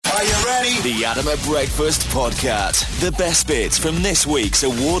Are you ready? The Adam at Breakfast podcast. The best bits from this week's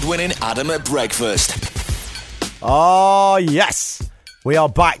award-winning Adam at Breakfast. Oh, yes. We are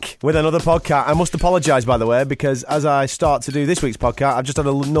back with another podcast. I must apologise, by the way, because as I start to do this week's podcast, I've just had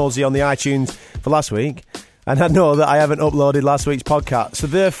a nosy on the iTunes for last week, and I know that I haven't uploaded last week's podcast. So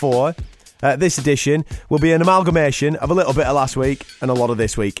therefore, this edition will be an amalgamation of a little bit of last week and a lot of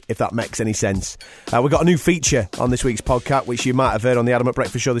this week, if that makes any sense. We've got a new feature on this week's podcast, which you might have heard on the Adam at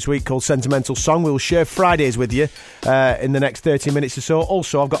Breakfast show this week, called Sentimental Song. We'll share Fridays with you in the next 30 minutes or so.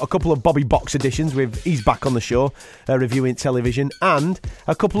 Also, I've got a couple of Bobby Box editions with He's Back on the show, reviewing television, and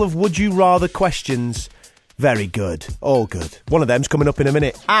a couple of Would You Rather questions. Very good. All good. One of them's coming up in a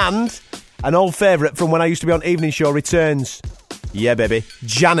minute. And an old favourite from when I used to be on Evening Show returns. Yeah, baby.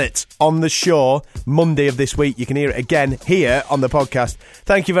 Janet on the show Monday of this week. You can hear it again here on the podcast.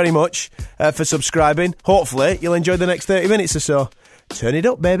 Thank you very much for subscribing. Hopefully, you'll enjoy the next 30 minutes or so. Turn it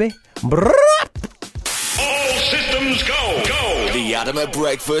up, baby. Brrrr. All systems go. The Adam at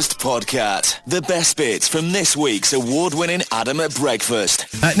Breakfast podcast. The best bits from this week's award-winning Adam at Breakfast.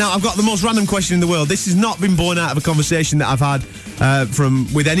 Now, I've got the most random question in the world. This has not been born out of a conversation that I've had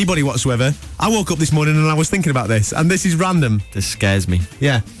with anybody whatsoever. I woke up this morning and I was thinking about this, and this is random. This scares me.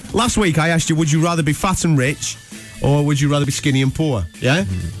 Yeah. Last week I asked you, would you rather be fat and rich, or would you rather be skinny and poor? Yeah?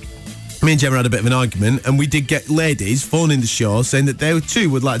 Me and Gemma had a bit of an argument, and we did get ladies phoning the show saying that they too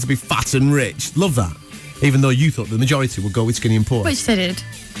would like to be fat and rich. Love that. Even though you thought the majority would go with skinny and poor. Which they did.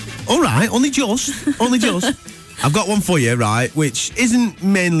 All right, only just. I've got one for you, right, which isn't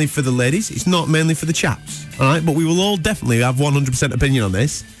mainly for the ladies. It's not mainly for the chaps, all right? But we will all definitely have 100% opinion on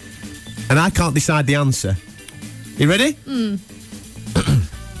this. And I can't decide the answer. You ready?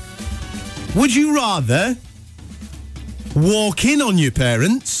 Would you rather walk in on your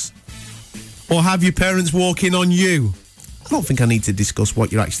parents or have your parents walk in on you? I don't think I need to discuss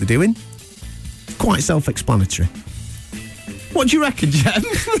what you're actually doing. Quite self-explanatory. What do you reckon, Jem?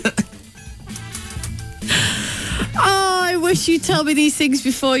 Oh, I wish you'd tell me these things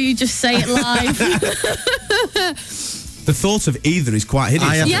before you just say it live. The thought of either is quite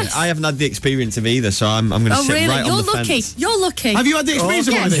hideous. I haven't had the experience of either, so I'm going to sit really? right on the lucky. fence. You're lucky. Have you had the experience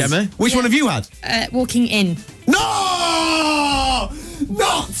of one of these? Gemma. Which one have you had? Walking in. No!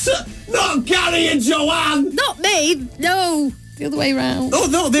 Not Gary and Joanne! Not me. No. The other way round. Oh,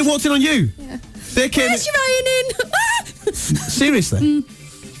 no, they walked in on you? Yeah. They came... Where's your ironing? Seriously?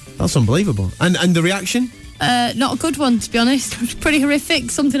 That's unbelievable. And the reaction? Not a good one, to be honest. It was pretty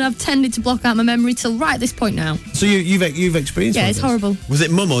horrific. Something I've tended to block out my memory till right at this point now. So you've experienced Yeah, one it's of this? horrible. Was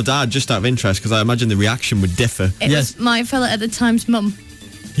it mum or dad, just out of interest? Because I imagine the reaction would differ. It was my fella at the time's mum.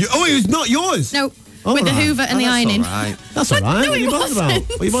 It was not yours? No, Oh, with the right. hoover and the That's ironing. all right. That's all right. No, What are you it bothered about? wasn't.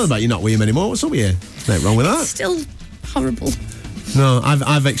 What are you bothered about? You're not with him anymore. What's up with you? There's nothing wrong with that. Still horrible. No,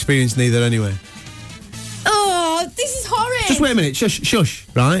 I've experienced neither anyway. Oh, this is horrid. Just wait a minute. Shush,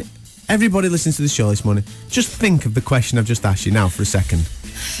 right? Everybody listens to the show this morning. Just think of the question I've just asked you now for a second.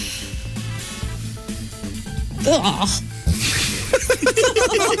 Oh.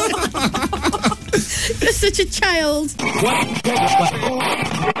 You're such a child.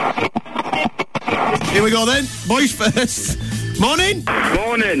 Here we go then. Boys first. Morning.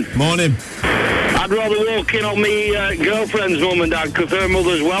 Morning. I'd rather walk in on me girlfriend's mum and dad because her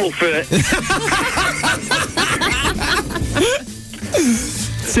mother's welfare.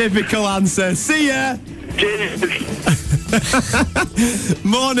 Typical answer. See ya. Cheers.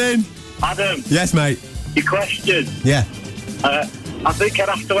 Morning. Adam, Yes, mate. your question. Yeah. I think I'd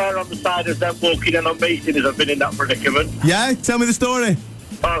have to err on the side of them walking in on me since I've been in that predicament. Yeah? Tell me the story.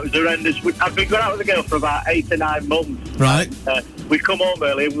 Oh, it was horrendous. I've been going out with a girl for about 8 to 9 months. Right. We'd come home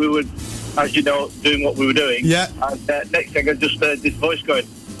early and we were, as you know, doing what we were doing. Yeah. And next thing I just heard this voice going,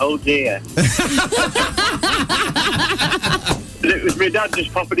 "Oh dear." It was my dad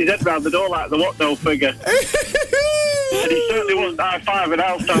just popping his head round the door like the what no figure. And he certainly wasn't high-fiving,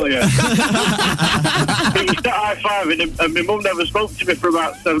 I'll tell you. He was not high-fiving, and my mum never spoke to me for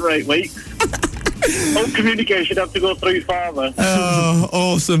about 7 or 8 weeks. All communication had to go through father. Oh,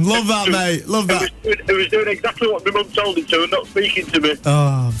 awesome. Love that, mate. Love that. It was doing exactly what my mum told him to and not speaking to me.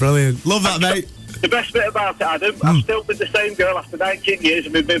 Oh, brilliant. Love that, mate. The best bit about it, Adam, I'm still with the same girl after 19 years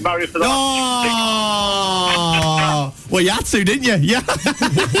and we've been married for that. Oh! Well, you had to, didn't you? Yeah. I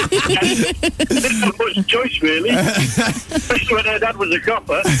didn't have much choice, really. Especially when her dad was a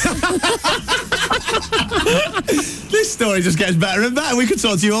copper. This story just gets better and better. We could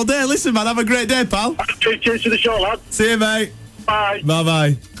talk to you all day. Listen, man, have a great day, pal. Cheers to the show, lad. See you, mate. Bye.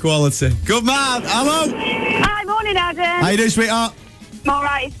 Bye-bye. Quality. Good man. Hello. Hi, morning, Adam. How you doing, sweetheart? I'm all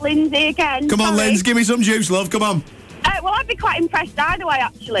right, it's Lindsay again. Come on, Sorry. Linz. Give me some juice, love. Come on. Well, I'd be quite impressed either way,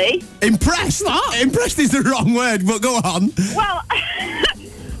 actually. Impressed? Impressed is the wrong word, but go on. Well,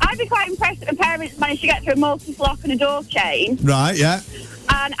 I'd be quite impressed that my parents managed to get through a multi-lock and a door chain. Right, yeah.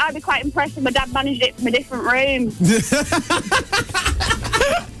 And I'd be quite impressed if my dad managed it from a different room.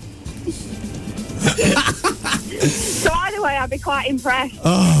 So either way, I'd be quite impressed.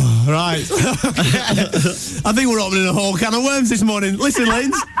 Oh, right. I think we're opening a whole can of worms this morning. Listen,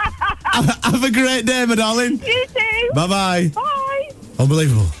 Linz, have a great day, my darling. You too. Bye-bye. Bye.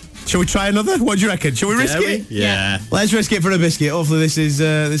 Unbelievable. Shall we try another? What do you reckon? Shall we risk it? Yeah. Let's risk it for a biscuit. Hopefully this is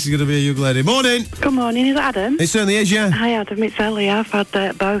going to be a young lady. Morning. Good morning, is it Adam? It certainly is, yeah. Hi Adam, it's Ellie. I've had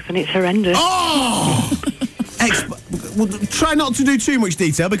both and it's horrendous. Oh! Well, try not to do too much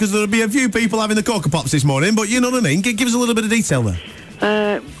detail because there'll be a few people having the Cocoa Pops this morning, but you know what I mean? Give us a little bit of detail there.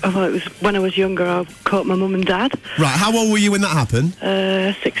 Well, it was when I was younger, I caught my mum and dad. Right, how old were you when that happened?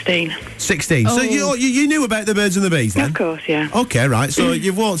 16. 16. Oh. So you knew about the birds and the bees then? Of course, yeah. Okay, right. So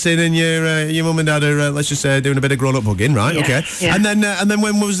you've walked in and your mum and dad are, let's just say, doing a bit of grown-up hugging, right? Yeah, okay. yeah. And then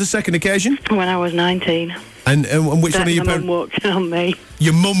when was the second occasion? When I was 19. And which one of your My parents? mum walked in on me.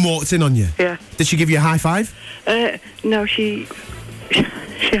 Your mum walked in on you? Yeah. Did she give you a high five? No, she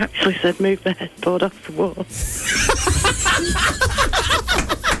actually said, move the headboard off the wall.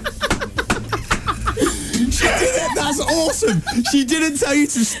 She did it. That's awesome. She didn't tell you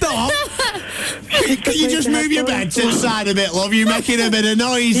to stop. Can you just move your bed to the side a bit, love? You're making a bit of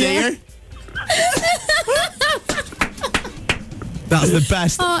noise here. That's the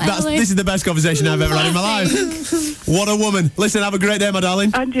best. Oh, This is the best conversation I've ever had in my life. What a woman. Listen, have a great day, my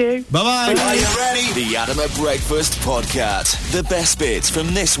darling. And you. Bye-bye. Are you ready? The Adam at Breakfast podcast. The best bits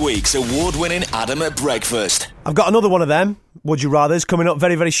from this week's award-winning Adam at Breakfast. I've got another one of them, Would You Rathers, coming up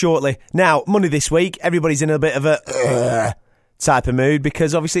very, very shortly. Now, Monday this week, everybody's in a bit of a type of mood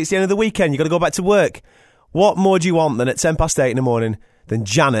because obviously it's the end of the weekend. You've got to go back to work. What more do you want than at 8:10 in the morning than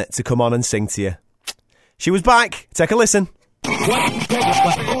Janet to come on and sing to you? She was back. Take a listen.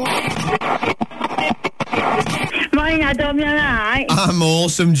 Morning, Adam, you alright? I'm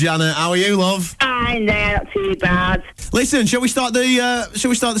awesome, Janet. How are you, love? I'm there, not too bad. Listen, shall we start the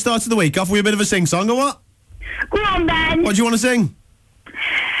start of the week off with a bit of a sing-song or what? Go on, then. What do you want to sing?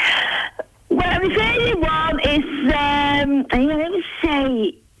 Well, my favourite one is, let me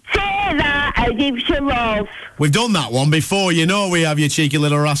say, Say That I Give You Love. We've done that one before, you know we have, you cheeky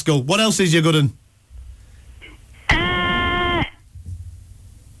little rascal. What else is your good one?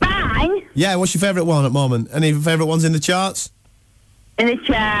 Mine? Yeah, what's your favourite one at the moment? Any favourite ones in the charts? In the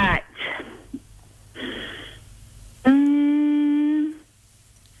chart.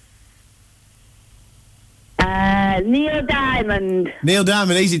 Neil Diamond. Neil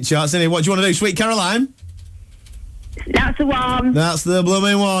Diamond, easy charts, isn't he? What do you want to do? Sweet Caroline? That's the one. That's the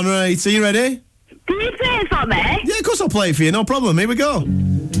blooming one, right. Are you ready? Can you play it for me? Yeah, of course I'll play it for you, no problem. Here we go.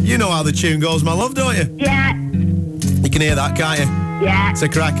 You know how the tune goes, my love, don't you? Yeah. You can hear that, can't you? Yeah. It's a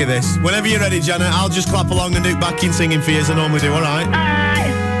cracker, this. Whenever you're ready, Janet, I'll just clap along and do backing singing for you as I normally do, all right?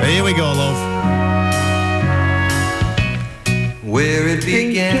 Here we go, love. Where it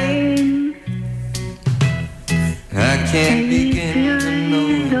began, I can't begin to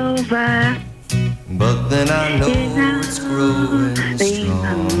know it, but then I know it's growing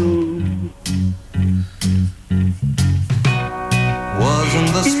strong.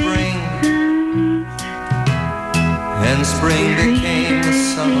 Wasn't the spring, and spring became the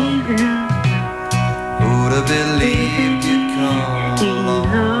summer. Who'd have believed you'd come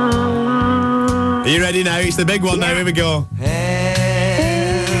along? Are you ready now? It's the big one now. Here we go.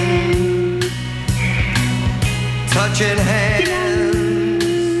 Touching hands.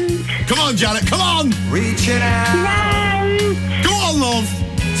 Come on, Janet, come on. Reaching out. Go on, love.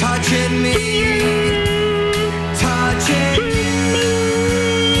 Touching me. Touching me.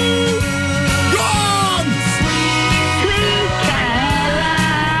 Go on. Sweet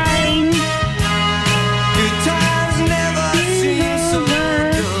Caroline. Good times never seem so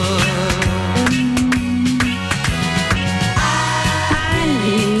good. I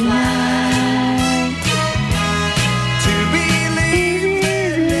need to believe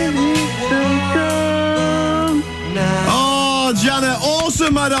it never was. Oh, Janet,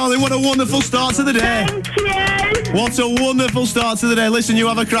 awesome, my darling. What a wonderful start to the day. Thank you. What a wonderful start to the day. Listen, you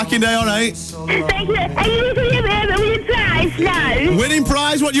have a cracking day, all right? Thank you. Are you going to give me a prize now? Winning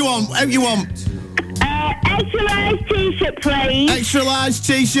prize, what do you want? What do you want? Extra large t-shirt, please. Extra large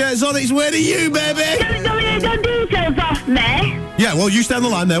t-shirts on its way to you, baby. Don't details off me. Yeah, well, you stay on the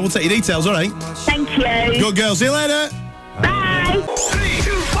line there. We'll take your details, all right? Thank you. Good girl. See you later. Bye. 3,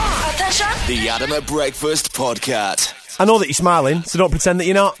 2, 1. Attention. The Adam at Breakfast podcast. I know that you're smiling, so don't pretend that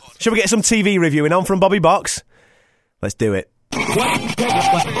you're not. Shall we get some TV reviewing on from Bobby Box? Let's do it.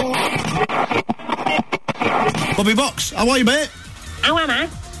 Bobby Box, how are you, mate? How am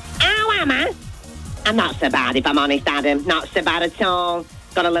I? I'm not so bad, if I'm honest, Adam. Not so bad at all.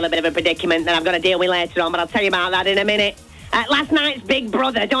 Got a little bit of a predicament that I've got to deal with later on, but I'll tell you about that in a minute. Last night's Big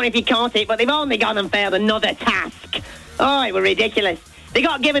Brother, I don't know if you caught it, but they've only gone and failed another task. Oh, it was ridiculous. They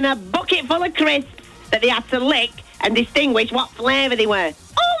got given a bucket full of crisps that they had to lick and distinguish what flavour they were.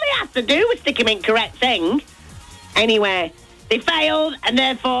 All they had to do was stick them in correct thing. Anyway, they failed, and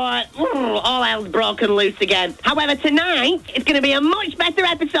therefore, all hell's broken loose again. However, tonight, it's going to be a much better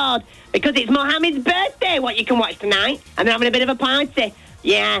episode because it's Mohammed's birthday, what you can watch tonight, and they're having a bit of a party.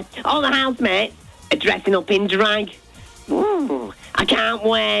 Yeah, all the housemates are dressing up in drag. I can't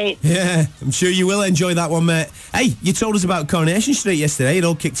wait. Yeah, I'm sure you will enjoy that one, mate. Hey, you told us about Coronation Street yesterday. It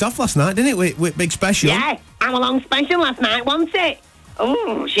all kicked off last night, didn't it, with Big Special? Yeah, hour-long special last night, wasn't it?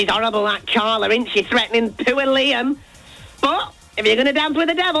 Oh, she's horrible, that Carla, isn't she? Threatening poor Liam. But if you're going to dance with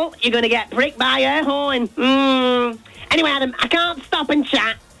the devil, you're going to get pricked by her horn. Anyway, Adam, I can't stop and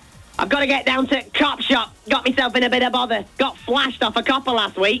chat. I've got to get down to Cop Shop. Got myself in a bit of bother. Got flashed off a copper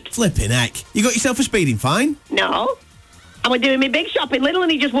last week. Flipping heck. You got yourself a speeding fine? No. I was doing my big shop in Lidl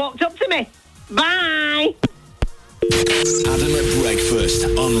and he just walked up to me. Bye. Adam at Breakfast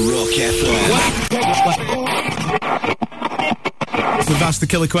on Rock FM. We've asked the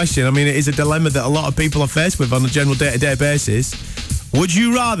killer question. I mean, it is a dilemma that a lot of people are faced with on a general day-to-day basis. Would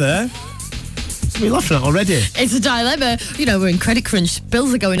you rather... What are you laughing at already? It's a dilemma. You know, we're in credit crunch.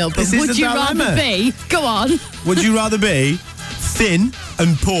 Bills are going up. But This is would a you dilemma. rather be... Go on. Would you rather be thin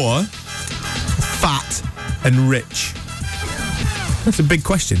and poor, fat and rich? That's a big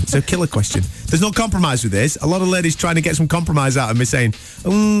question. It's a killer question. There's no compromise with this. A lot of ladies trying to get some compromise out of me saying,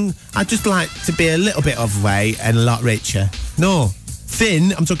 I'd just like to be a little bit overweight and a lot richer. No.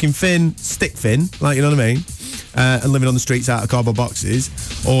 Thin, I'm talking thin, stick thin, like, you know what I mean? And living on the streets out of cardboard boxes,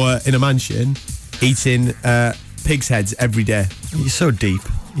 or in a mansion, eating pig's heads every day. You're so deep.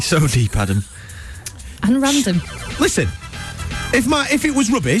 You're so deep, Adam. And random. Listen, if it was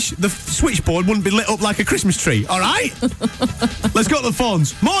rubbish, the switchboard wouldn't be lit up like a Christmas tree, all right? Let's go to the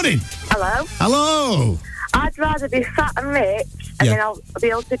phones. Morning. Hello. Hello. I'd rather be fat and rich, and then I'll be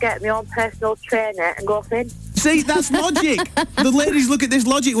able to get my own personal trainer and go thin. See, that's logic. The ladies look at this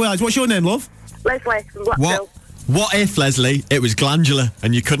logic-wise. What's your name, love? Leslie from Blackpool. What if, Leslie, it was glandular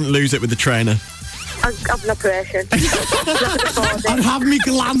and you couldn't lose it with the trainer? I'd have an operation. I'd have me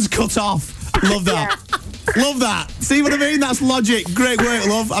glands cut off. Love that. Love that. See what I mean? That's logic. Great work,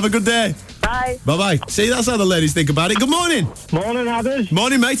 love. Have a good day. Bye. Bye-bye. See, that's how the ladies think about it. Good morning. Morning, Adam.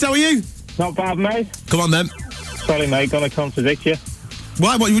 Morning, mate. How are you? Not bad, mate. Come on, then. Sorry, mate, gonna contradict you.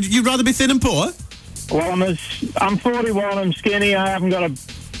 Why? What, would you rather be thin and poor? Well, I'm 41, I'm skinny, I haven't got a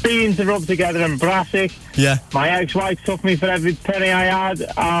bean to rub together and brassic. Yeah. My ex-wife took me for every penny I had,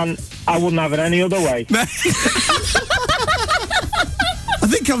 and I wouldn't have it any other way. I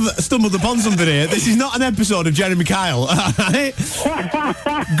think I've stumbled upon something here. This is not an episode of Jeremy Kyle. Right?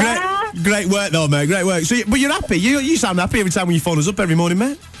 Great work, though, mate. Great work. So, but you're happy. You sound happy every time when you phone us up every morning,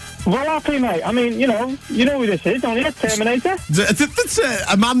 mate. Well, happy, mate. I mean, you know who this is, don't you? Terminator. That's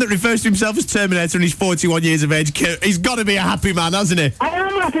a man that refers to himself as Terminator and he's 41 years of age. He's got to be a happy man, hasn't he? I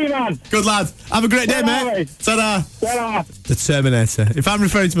am happy, man. Good lad. Have a great day, mate. Ta-da. Ta-da. The Terminator. If I'm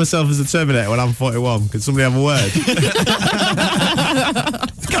referring to myself as the Terminator when I'm 41, could somebody have a word?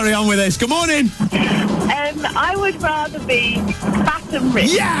 Carry on with this. Good morning. I would rather be fat and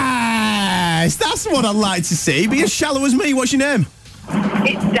rich. Yes, that's what I'd like to see. Be as shallow as me. What's your name?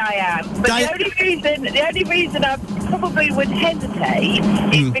 It's Diane. But the only reason I probably would hesitate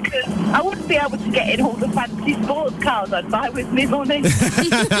is because I wouldn't be able to get in all the fancy sports cars I'd buy with me money.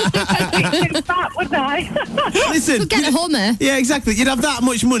 I'd be too fat, wouldn't I? Listen. Get a Hummer. Yeah, exactly. You'd have that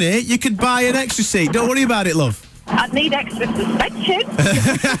much money, you could buy an extra seat. Don't worry about it, love. I'd need extra suspension.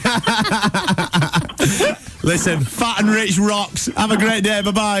 Listen, fat and rich rocks. Have a great day.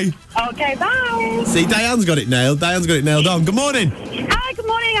 Bye-bye. Okay, bye. See, Diane's got it nailed on. Good morning. Hi, good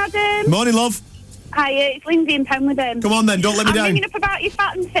morning, Adam. Morning, love. Hi, it's Lindsay in Penwitham. Come on, then. Don't let me down. I'm ringing up about your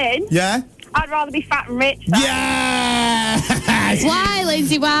fat and thin. Yeah? I'd rather be fat and rich. Yes! Why,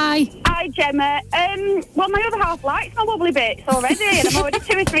 Lindsay, why? Hi, Gemma. Well, my other half likes my wobbly bits already, and I'm already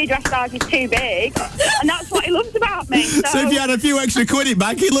 2 or 3 dress sizes too big, and that's what he loves about me. So if you had a few extra quid in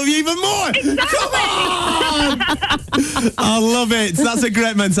back, he'd love you even more. Exactly. Come on! I love it. That's a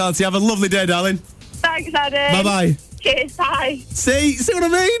great mentality. Have a lovely day, darling. Thanks, Adam. Bye-bye. Cheers, bye. See what I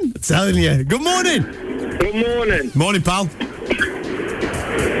mean? I'm telling you. Good morning. Good morning. Morning, pal.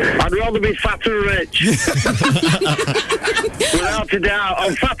 I'd rather be fat and rich. Without a doubt.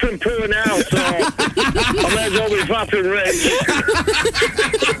 I'm fat and poor now, so I may as well be fat and rich.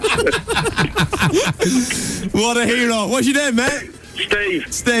 What a hero. What's your name, mate?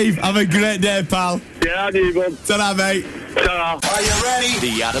 Steve, have a great day, pal. Yeah, I do, bud. Ta-ra, mate. Ta-ra. Are you ready?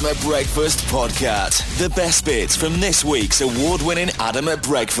 The Adam at Breakfast podcast. The best bits from this week's award-winning Adam at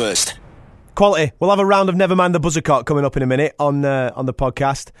Breakfast. Quality. We'll have a round of Never Mind the Buzzercock coming up in a minute on the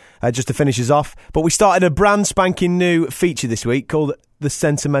podcast, just to finish us off. But we started a brand spanking new feature this week called The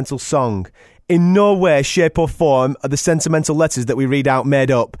Sentimental Song. In no way, shape or form are the sentimental letters that we read out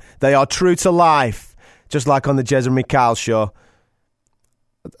made up. They are true to life, just like on the Jez and Mikhail show.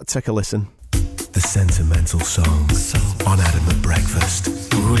 Take a listen. The Sentimental Song on Adam at Breakfast.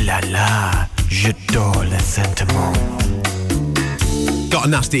 Ooh la la, j'adore le sentiment. Got a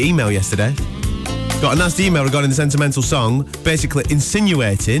nasty email yesterday. Got a nasty email regarding the Sentimental Song, basically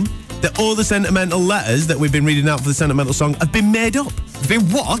insinuating that all the sentimental letters that we've been reading out for the Sentimental Song have been made up. Been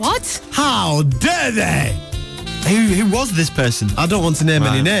what? What? How dare they? Who was this person? I don't want to name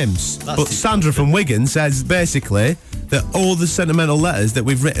any names, but Sandra from Wigan says basically that all the sentimental letters that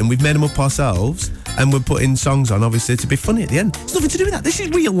we've written, we've made them up ourselves, and we're putting songs on, obviously, to be funny at the end. It's nothing to do with that. This is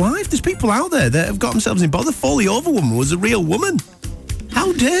real life. There's people out there that have got themselves in bother. Foley Over woman was a real woman.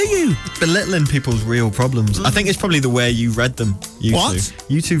 How dare you? Belittling people's real problems. I think it's probably the way you read them. What?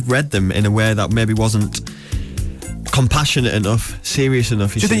 You two read them in a way that maybe wasn't compassionate enough, serious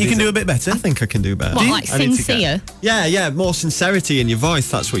enough. Do you think you can do a bit better? I think I can do better. What, like sincere? Yeah, more sincerity in your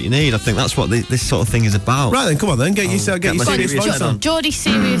voice. That's what you need. I think that's what this sort of thing is about. Right then, come on then, get your serious voice on. Geordie's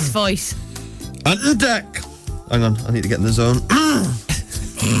serious voice. On the deck. Hang on, I need to get in the zone.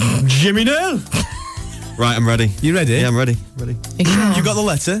 Jimmy Nail. Right, I'm ready. You ready? Yeah, I'm ready. Ready. You sure? You got the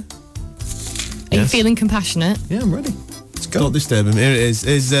letter? Are you feeling compassionate? Yeah, I'm ready. Let's go. Don't disturb him. Here it is.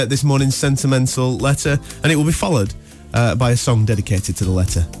 Is this morning's sentimental letter, and it will be followed by a song dedicated to the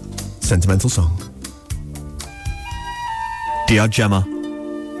letter. Sentimental Song. Dear Gemma,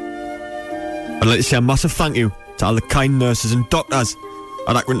 I'd like to say a massive thank you to all the kind nurses and doctors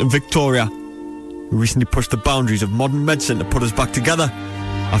at Accrington Victoria who recently pushed the boundaries of modern medicine to put us back together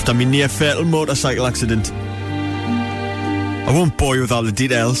after my near-fatal motorcycle accident. I won't bore you with all the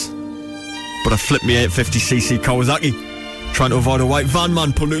details, but I flipped me 850cc Kawasaki trying to avoid a white van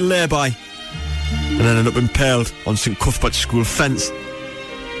man pulling out a lay-by and ended up impaled on St Cuthbert's school fence.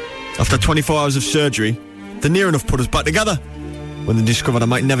 After 24 hours of surgery, they near enough put us back together when they discovered I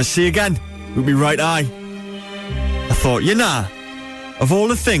might never see again with my right eye. I thought, of all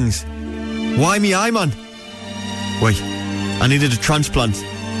the things, why me eye, man? Wait, I needed a transplant,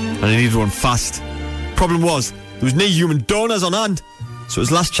 and I needed one fast. Problem was, there was no human donors on hand, so it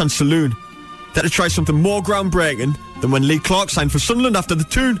was last chance saloon. They had to try something more groundbreaking than when Lee Clark signed for Sunderland after the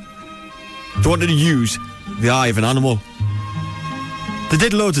tune. They wanted to use the eye of an animal. They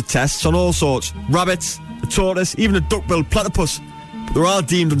did loads of tests on all sorts. Rabbits, a tortoise, even a duck-billed platypus. But they were all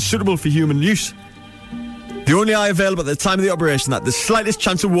deemed unsuitable for human use. The only eye available at the time of the operation that had the slightest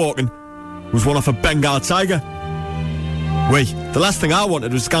chance of walking was one off a Bengal tiger. Wait, the last thing I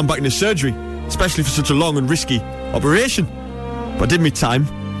wanted was to go back into surgery, especially for such a long and risky operation. But I did me time.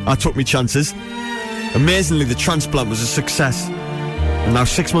 I took me chances. Amazingly, the transplant was a success. And now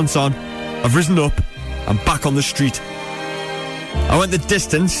 6 months on, I've risen up. I'm back on the street. I went the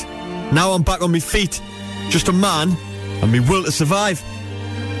distance. Now I'm back on my feet. Just a man and me will to survive.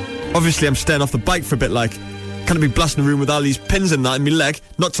 Obviously, I'm staying off the bike for a bit, like. Can't be blasting a room with all these pins and that in me leg.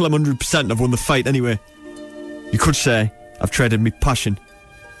 Not till I'm 100% and I've won the fight anyway. You could say I've traded me passion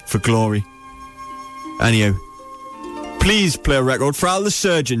for glory. Anyhow, please play a record for all the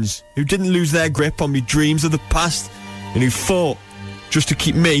surgeons who didn't lose their grip on me dreams of the past and who fought just to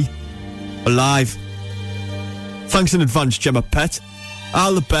keep me alive. Thanks in advance, Gemma Pet.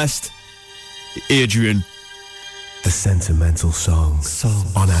 All the best, Adrian. The Sentimental Song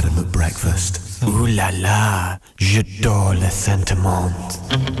on Adam at Breakfast. Ooh la la, j'adore le sentiment.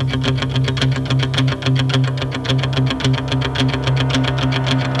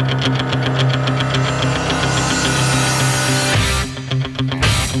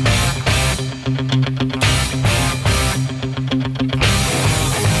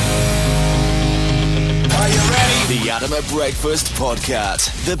 Adam at Breakfast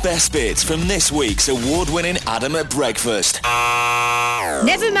podcast. The best bits from this week's award-winning Adam at Breakfast.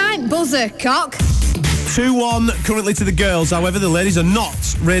 Never mind, Buzzercock. 2-1 currently to the girls. However, the ladies are not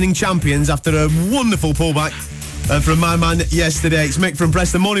reigning champions after a wonderful pullback from my man yesterday. It's Mick from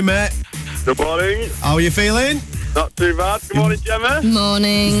Preston. Morning, mate. Good morning. How are you feeling? Not too bad. Good morning, Gemma.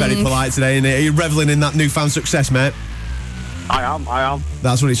 Morning. He's very polite today, isn't he? Are you revelling in that newfound success, mate? I am.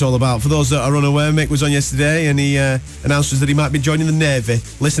 That's what it's all about. For those that are unaware, Mick was on yesterday and he announced that he might be joining the Navy.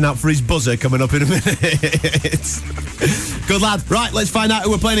 Listen out for his buzzer coming up in a minute. Good lad. Right, let's find out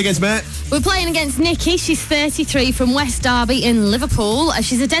who we're playing against, mate. We're playing against Nikki. She's 33 from West Derby in Liverpool.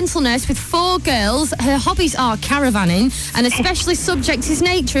 She's a dental nurse with 4 girls. Her hobbies are caravanning and a specialist subject is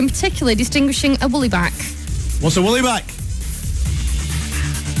nature, in particular distinguishing a woollyback. What's a woollyback?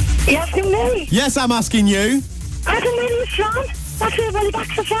 You asking me? Yes, I'm asking you. I can read you, Sean. That's where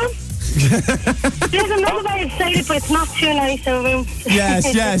woollyback's are from. There's another way of saying it, but it's not too nice of him.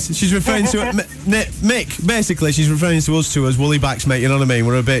 Yes. She's referring to Mick. Basically, she's referring to us as woolly-backs, mate. You know what I mean?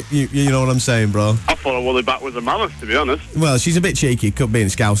 We're a bit. You know what I'm saying, bro? I thought a woolly-back was a mammoth, to be honest. Well, she's a bit cheeky, could be in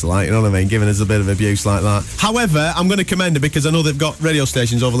Scouser, like, you know what I mean? Giving us a bit of abuse like that. However, I'm going to commend her because I know they've got radio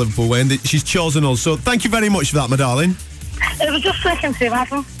stations over Liverpool way, and she's chosen us. So thank you very much for that, my darling. It was just second to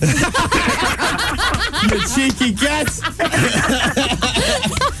happen. You cheeky get.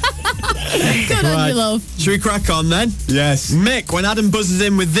 Good on you, love. Should we crack on then? Yes. Mick, when Adam buzzes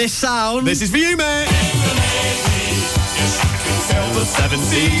in with this sound... This is for you, mate. The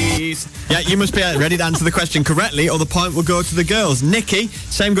 70s. Yeah, you must be ready to answer the question correctly or the point will go to the girls. Nikki,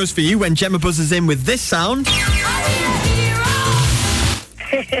 same goes for you. When Gemma buzzes in with this sound...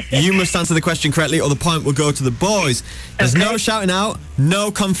 You must answer the question correctly or the point will go to the boys. There's no shouting out, no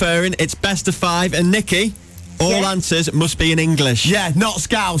conferring. It's best of 5. And Nikki, all answers must be in English. Yeah, not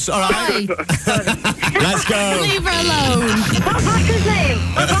Scouse, all right? Let's go. Leave her alone. What's his name?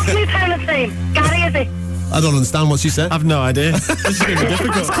 What's my parents' name? Gary, is it? I don't understand what she said. I've no idea. This is going to be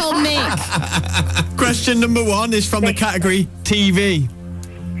difficult. It's called Mick. Question number 1 is from the category TV.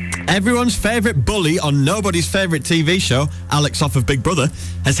 Everyone's favourite bully on nobody's favourite TV show, Alex off of Big Brother,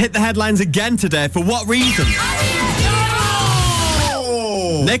 has hit the headlines again today. For what reason?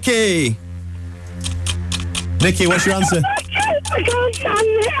 Oh. Nikki, what's your answer? I can't stand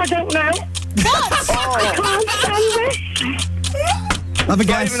it. I don't know. What? I can't stand it. Have a I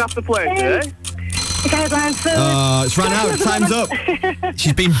guess. even have to play today. it's run out. Time's up.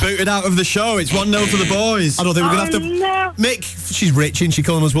 She's been booted out of the show. It's 1-0 to the boys. I don't think we're going to have to... No. Mick, she's rich and she's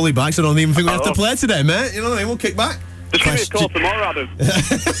calling us woolly-backs. I don't even think we have to play today, mate. You know what I mean? We'll kick back. Just give me a call tomorrow, Adam.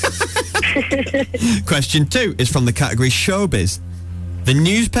 Question 2 is from the category Showbiz. The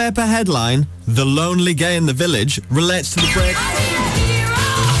newspaper headline, "The Lonely Gay in the Village," relates to the break...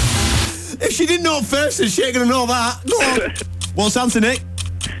 If she didn't know it first, then she ain't going to know that. Go on. What's the answer, Nick?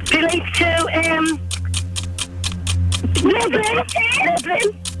 Relates to,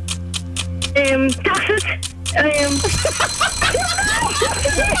 Gossett.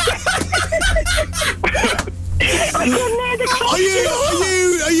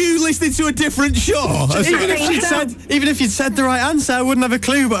 Are you listening to a different show? Even if you'd said the right answer, I wouldn't have a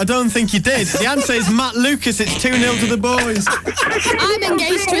clue, but I don't think you did. The answer is Matt Lucas. It's 2-0 to the boys. I'm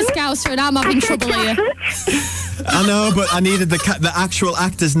engaged to a Scouser and I'm having trouble here. I know, but I needed the actual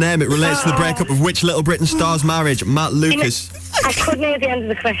actor's name. It relates to the breakup of which Little Britain star's marriage, Matt Lucas. I couldn't hear the end of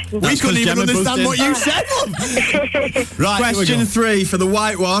the question. We couldn't even understand what you said. Right, question 3 for the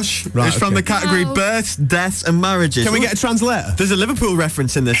whitewash is from the category births, deaths and marriages. Can we get a translator? There's a Liverpool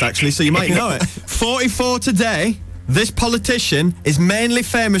reference in this, actually, so you might know it. 44 today. This politician is mainly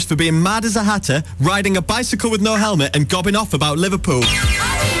famous for being mad as a hatter, riding a bicycle with no helmet and gobbing off about Liverpool.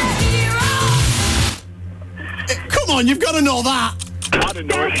 Come on, you've got to know that. I didn't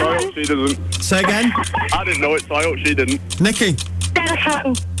know it, so I hope she doesn't. Say again? I didn't know it, so I hope she didn't. Nikki? Dennis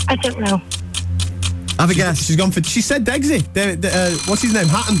Hatton. I don't know. Have a guess. She's gone for... She said Degsy. What's his name?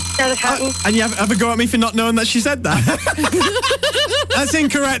 Hatton. Dennis Hatton. And you have a go at me for not knowing that she said that? That's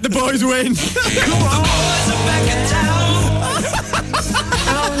incorrect. The boys win.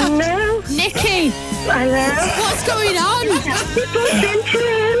 Oh, no. Nikki. Hello. What's going on?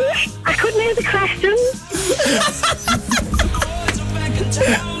 I couldn't hear the question.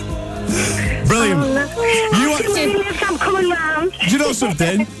 Brilliant. I'm coming round. Do you know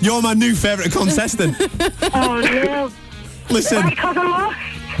something? You're my new favourite contestant. Oh, no. Listen. Because I'm lost.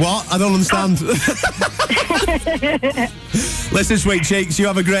 What? I don't understand. Listen, sweet cheeks, you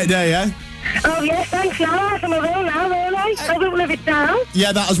have a great day, yeah? Oh, yes, thanks. Now I'm alone now, really. I won't live it down.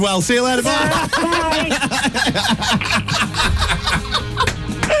 Yeah, that as well. See you later. Bye.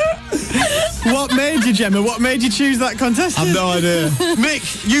 What made you, Gemma? What made you choose that contestant? I've no idea.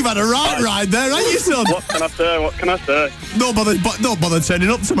 Mick, you've had a ride there, haven't you, son? What can I say? Don't bother turning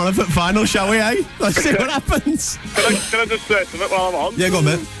up tomorrow for final, shall we, eh? Let's see what happens. Can I just say something while I'm on? Yeah, go on,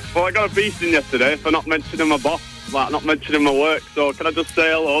 mate. Well, I got a beasting yesterday for not mentioning my boss, like not mentioning my work. So can I just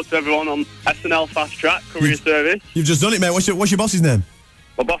say hello to everyone on SNL Fast Track Courier Service? You've just done it, mate. What's your boss's name?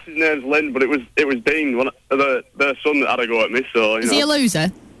 My boss's his name's Lynn, but it was Dean, their son that had a go at me. So Is he a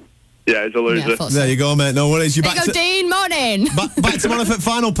loser? Yeah, he's a loser. Yeah, I thought so. There you go, mate. No worries. You're There you go, Dean. Morning. back tomorrow for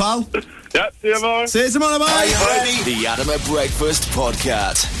final, pal. Yep, see you tomorrow. See you tomorrow, Are you bye. ready? The Adam at Breakfast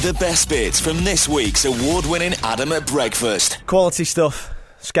podcast. The best bits from this week's award-winning Adam at Breakfast. Quality stuff.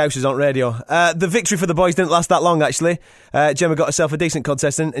 Scousers on radio. The victory for the boys didn't last that long, actually. Gemma got herself a decent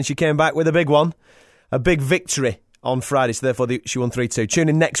contestant, and she came back with a big one. A big victory on Friday, so therefore she won 3-2. Tune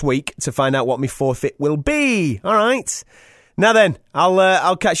in next week to find out what my forfeit will be. All right. Now then,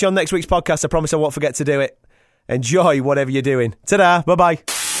 I'll catch you on next week's podcast. I promise I won't forget to do it. Enjoy whatever you're doing. Ta-da. Bye-bye.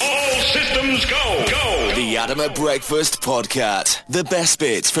 All systems go. Go. The Adam at Breakfast podcast. The best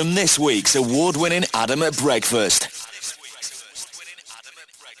bits from this week's award-winning Adam at Breakfast.